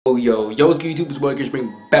Yo, what's good YouTube? It's boy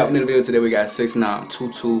KingSupreme back with another video. Today we got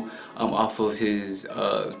 6IX9INE off of his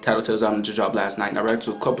Title Tales album just dropped last night. And I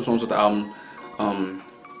reacted to a couple songs of the album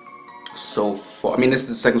so far. I mean, this is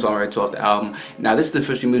the second song I reacted to off the album. Now this is the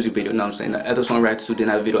official music video, you know what I'm saying? The other song I reacted to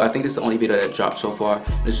didn't have a video. I think it's the only video that dropped so far.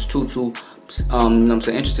 This is TUTU. You know what I'm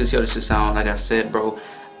saying? Interested to see how this shit sound. Like I said, bro,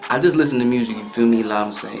 I just listen to music, you feel me? Like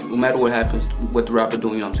I'm saying, no matter what happens, what the rapper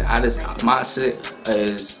doing, you know what I'm saying? My shit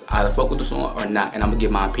is either fuck with the song or not, and I'm gonna give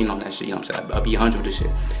my opinion on that shit, you know what I'm saying? I'll be 100 with this shit.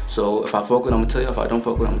 So if I fuck with it, I'm gonna tell you. If I don't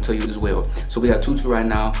fuck with it, I'm gonna tell you as well. So we got TUTU right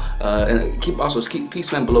now, and keep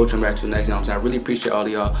spamming below to react to next, you know what I'm saying? I really appreciate all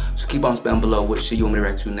of y'all. So keep on spamming below what shit you want me to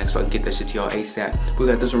react to next, so I can get that shit to y'all ASAP. We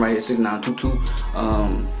got this one right here,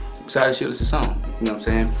 6IX9INE. Excited to shit this song, you know what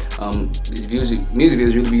I'm saying? These music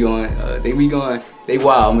videos really be going, they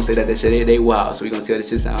wild. I'm gonna say that shit, they wild. So we gonna see how this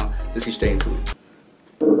shit sound. Let's get straight into it.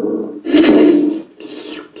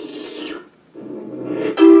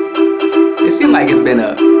 It seemed like it's been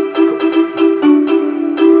a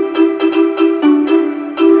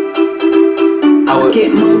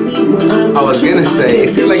I was gonna say, it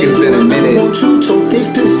seems like it's been a minute since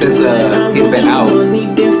he's been out.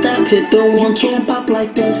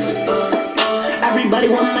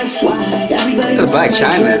 That's Black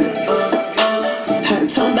China.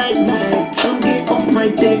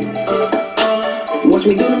 Watch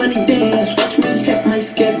me do the money dance, watch me hit my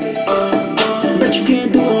skip. But you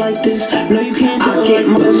can't do it like this. No, you can't do it like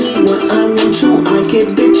this. When I want to, I get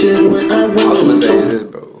bitches. When I want to. I was gonna say this,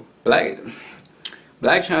 bro.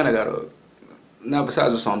 Black China got a, now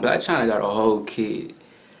besides the song, Black China got a whole kid,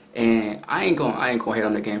 and I ain't gonna hate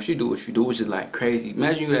on the game. She do what she do, which is like crazy.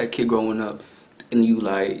 Imagine you that kid growing up, and you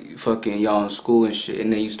like fucking y'all in school and shit,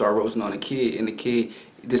 and then you start roasting on the kid, and the kid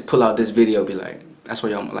just pull out this video, be like, that's why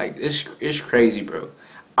y'all like, it's crazy, bro.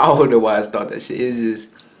 I don't know why I thought that shit. It's just,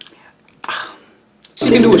 she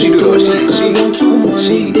can do what she do though. She, you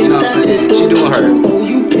know what I'm saying? She doing her. Oh,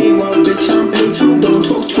 you pay well, bitch, I'm paid too. Don't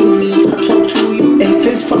talk to me, I talk to you. If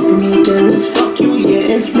it's fuck me, then it's fuck you.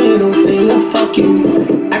 Yeah, it's middle finger, fuck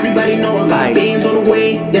you. Everybody know I got bands on the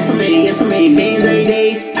way. Yes, I made bands every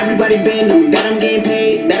day. Everybody been new, that I'm getting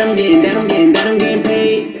paid. That I'm getting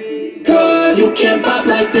paid. Cause you can't pop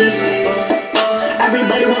like this.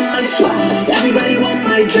 Everybody want my swag, everybody want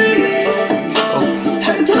my drink.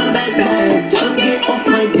 Had to turn back, tell them get off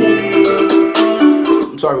my dick.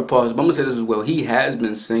 I'm sorry, pause, but I'm gonna say this as well. He has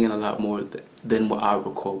been singing a lot more than what I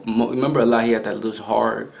recall. Remember a lot, he had that little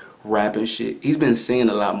hard rap and shit. He's been singing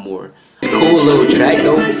a lot more. Cool little track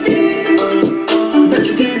though.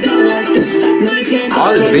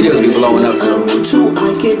 All his videos be blowing up though. I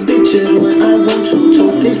get bitches when I want to.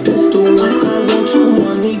 Talk this pistol when I want to.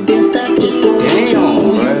 Money dance that pistol. Damn, you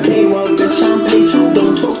pay well, bitch, I'm paid too.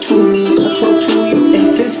 Don't talk to me, I talk to you.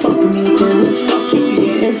 If it's fuck me, then it's fuck you.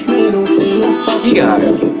 Yeah, it's middle finger, fuck you.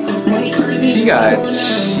 She got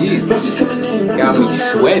me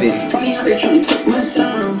sweating. Funny how they tryna take my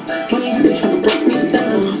style. Funny how they tryna break me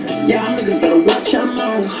down. Y'all niggas better watch your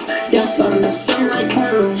mouth. Y'all starting to sound like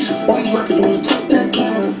clowns. All these rappers wanna talk that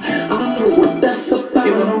clown. I don't know what that's about.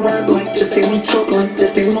 They wanna rap like this, they wanna talk like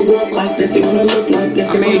this, they wanna walk like this, they wanna look like this,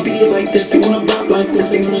 they wanna be like this, they wanna bop like this,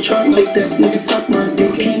 they wanna chart like this. Niggas suck my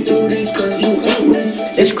dick, can't do this cause you ain't me.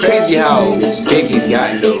 It's crazy how big he's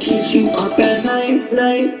gotten though. It keeps you up at night.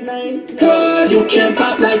 Cause you can't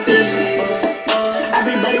pop like this.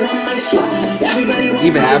 Everybody want my swag, everybody want.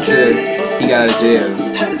 Even after he got out of jail.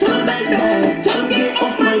 Had to turn back, tell him get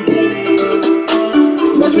off my dick.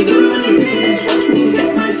 Watch me do money dance, watch me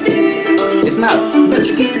hit my skin. It's not. But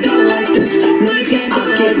you can't do it like this. No, you can't do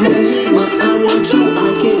it like this. When I want to, I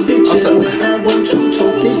get bitches. When I want to,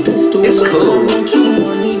 talk this pistol. It's cool. When I want to,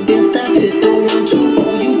 money dance that pistol. Want to,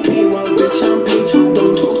 oh, you pay well, bitch, I'm paid too.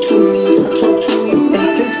 Don't talk to me, I talk to you.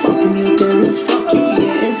 If it's fuck me, then it's fuck you.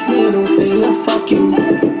 Yeah, it's middle finger, fuck you.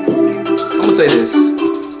 I'm gonna say this.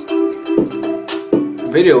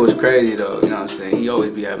 Video was crazy though, you know what I'm saying? He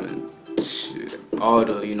always be having shit, all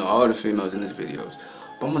the females in his videos.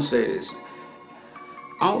 But I'm gonna say this.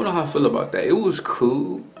 I don't know how I feel about that. It was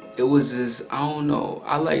cool. It was just, I don't know.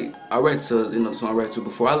 I read to, the song I read to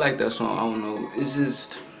before. I like that song. I don't know. It's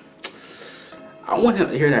just, I want him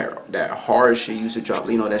to hear that hard shit he used to drop.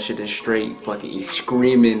 You know, that shit that's straight fucking, he's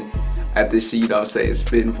screaming at this shit, you know what I'm saying?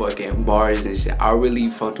 Spitting fucking bars and shit. I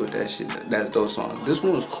really fucked with that shit. That's those songs. This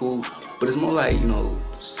one was cool, but it's more like,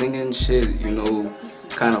 singing shit,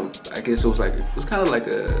 kind of, I guess it was kind of like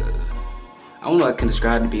a, I don't know how I can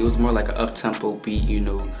describe the beat. It was more like an up-tempo beat,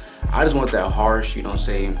 I just want that harsh, you know what I'm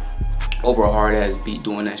saying, over a hard-ass beat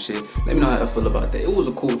doing that shit. Let me know how I feel about that. It was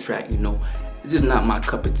a cool track, it's just not my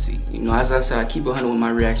cup of tea. You know, as I said, I keep 100 with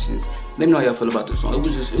my reactions. Let me know how y'all feel about this song.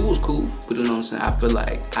 It was cool, but you know what I'm saying? I feel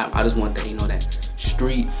like I just want that, you know, that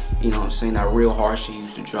street, you know what I'm saying, that real hard shit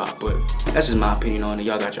used to drop. But that's just my opinion on it.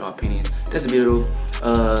 Y'all got your opinion. That's the video.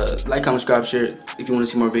 Like, comment, subscribe, share. If you want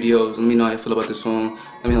to see more videos, let me know how you feel about this song.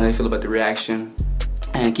 Let me know how you feel about the reaction.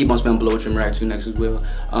 And keep on spamming below which I'm react to next as well.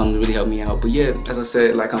 It really helped me out. But yeah, as I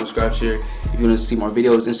said, like, comment, subscribe, share. If you want to see more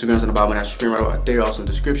videos, Instagram's on the bottom of that screen right out there, also in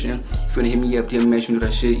the description. If you want to hit me up, DM me, make sure you do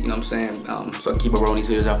that shit, you know what I'm saying? So I can keep on rolling these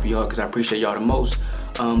videos out for y'all because I appreciate y'all the most.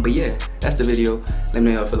 But yeah, that's the video. Let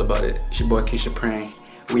me know how you feel about it. It's your boy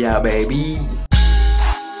KingSupreme. We out, baby.